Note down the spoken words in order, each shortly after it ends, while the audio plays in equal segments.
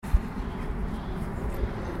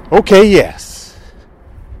Okay, yes.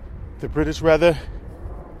 The British weather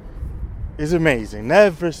is amazing.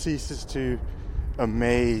 Never ceases to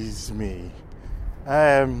amaze me.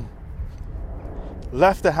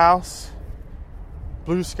 Left the house,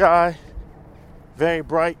 blue sky, very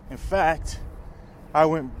bright. In fact, I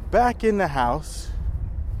went back in the house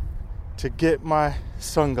to get my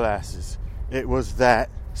sunglasses. It was that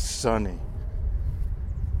sunny.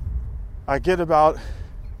 I get about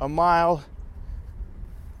a mile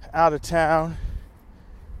out of town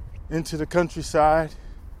into the countryside,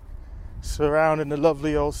 surrounding the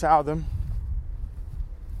lovely old Southern,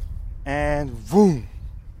 and boom,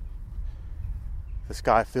 the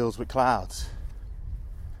sky fills with clouds.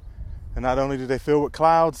 And not only do they fill with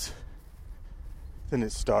clouds, then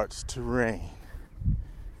it starts to rain.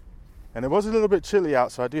 And it was a little bit chilly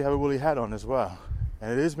out, so I do have a woolly hat on as well.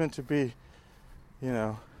 And it is meant to be,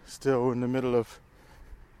 still in the middle of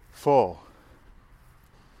fall.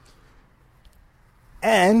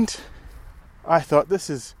 And I thought, this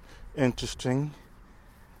is interesting.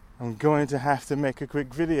 I'm going to have to make a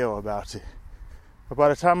quick video about it. But by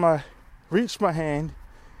the time I reached my hand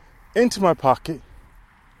into my pocket,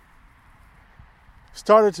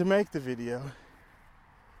 started to make the video,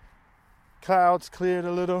 clouds cleared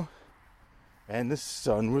a little, and the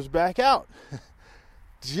sun was back out.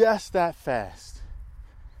 Just that fast.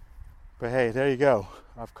 But hey, there you go.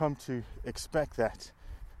 I've come to expect that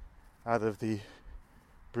out of the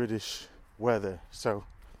British weather. So,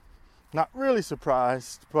 not really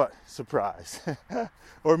surprised, but surprised.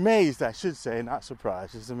 Or amazed, I should say, not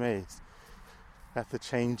surprised, just amazed at the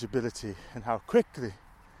changeability and how quickly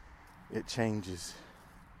it changes.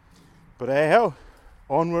 But hey ho,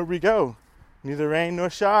 onward we go. Neither rain nor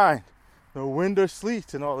shine, no wind or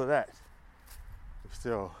sleet and all of that. We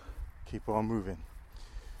still keep on moving.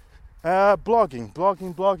 Blogging's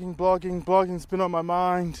been on my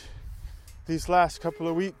mind these last couple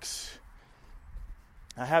of weeks.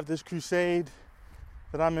 I have this crusade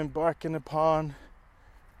that I'm embarking upon,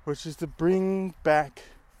 which is to bring back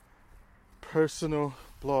personal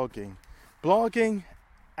blogging. Blogging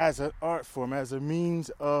as an art form, as a means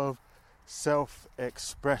of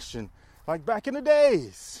self-expression. Like back in the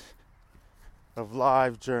days of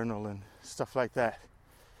live journal and stuff like that.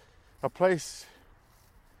 A place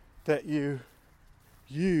that you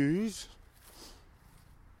use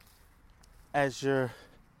as your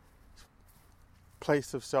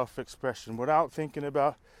place of self-expression without thinking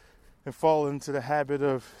about and fall into the habit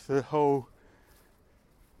of the whole,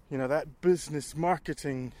 that business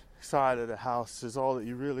marketing side of the house is all that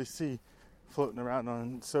you really see floating around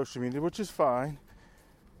on social media, which is fine.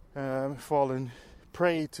 Falling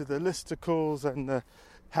prey to the listicles and the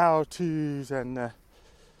how-tos and the,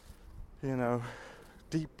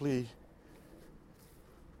 deeply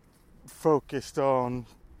focused on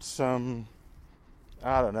some,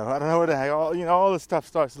 I don't know what the heck, all this stuff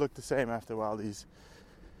starts to look the same after a while, these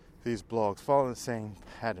blogs follow the same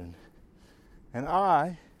pattern. And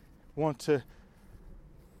I want to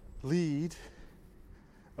lead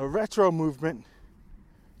a retro movement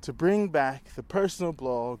to bring back the personal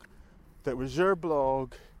blog that was your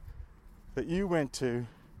blog that you went to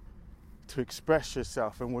express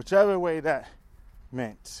yourself in whichever way that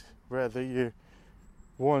meant. Whether you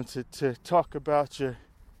wanted to talk about your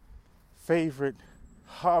favorite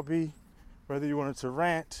hobby, whether you wanted to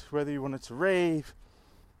rant, whether you wanted to rave,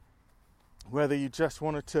 whether you just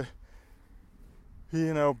wanted to,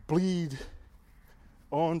 bleed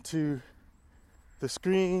onto the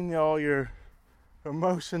screen, all your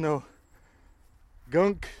emotional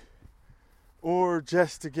gunk, or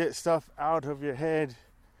just to get stuff out of your head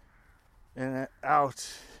and out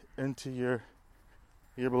into your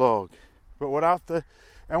blog. But without the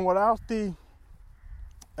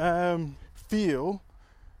feel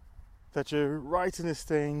that you're writing this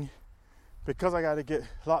thing because I got to get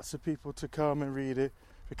lots of people to come and read it,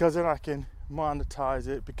 because then I can monetize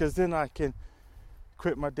it, because then I can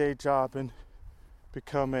quit my day job and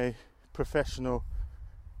become a professional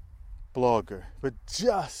blogger. But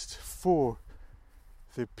just for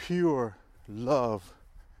the pure love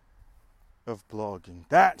of blogging.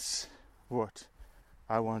 That's what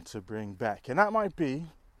I want to bring back. And that might be,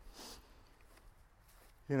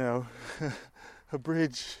 a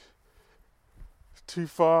bridge too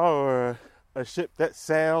far, or a ship that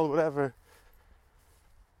sailed, whatever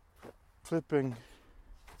flipping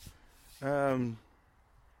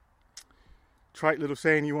trite little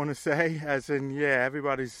saying you want to say, as in,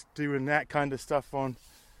 everybody's doing that kind of stuff on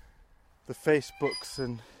the Facebooks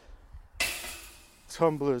and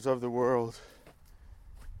Tumblrs of the world,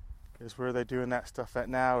 is where they're doing that stuff at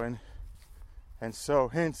now, and so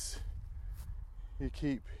hence, you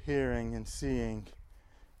keep hearing and seeing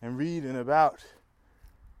and reading about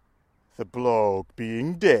the blog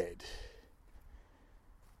being dead.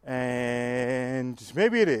 And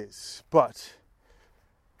maybe it is, but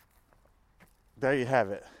there you have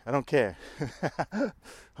it. I don't care.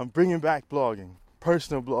 I'm bringing back blogging,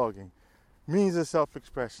 personal blogging, means of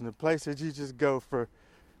self-expression, a place that you just go for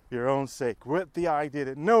your own sake, with the idea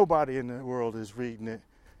that nobody in the world is reading it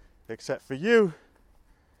except for you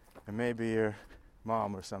and maybe your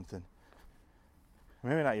mom or something.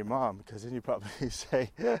 Maybe not your mom, because then you probably say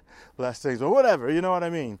less things or whatever, you know what I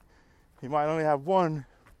mean. You might only have one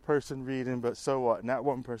person reading, but so what? And that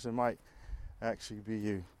one person might actually be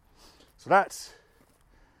you. So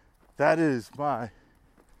that is my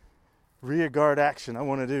rearguard action I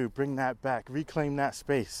want to do. Bring that back, reclaim that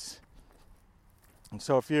space. And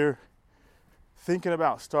so if you're thinking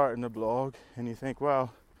about starting a blog and you think,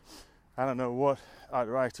 well, I don't know what I'd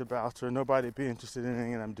write about or nobody'd be interested in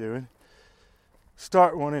anything I'm doing,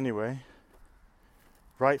 start one anyway.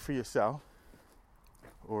 Write for yourself,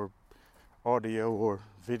 or audio or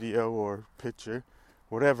video or picture,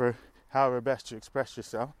 whatever, however best you express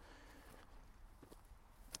yourself.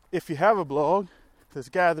 If you have a blog that's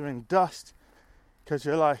gathering dust because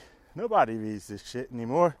you're like, nobody reads this shit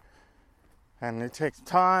anymore, and it takes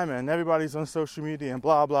time and everybody's on social media and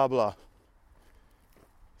blah blah blah.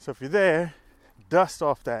 So if you're there, dust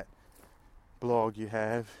off that blog you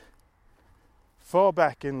have, fall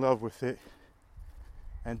back in love with it,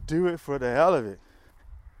 and do it for the hell of it.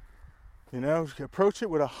 You know, approach it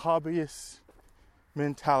with a hobbyist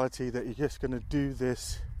mentality that you're just going to do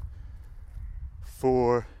this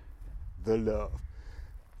for the love.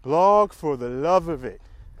 Blog for the love of it.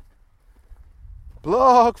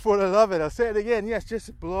 Blog for the love of it. I'll say it again. Yes,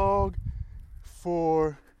 just blog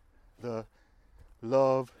for the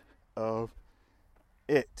love of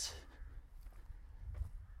it.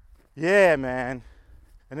 Yeah, man.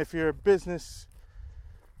 And if you're a business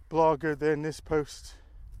blogger, then this post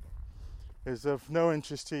is of no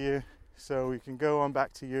interest to you. So you can go on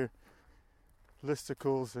back to your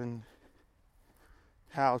listicles and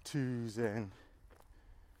how-tos and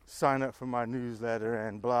sign up for my newsletter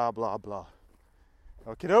and blah, blah, blah.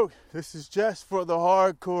 Okay, doke. This is just for the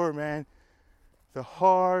hardcore, man. The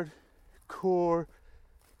hardcore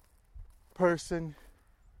person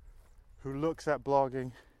who looks at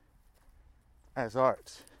blogging as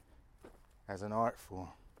art, as an art form,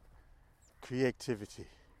 creativity.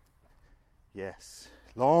 Yes,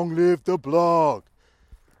 long live the blog.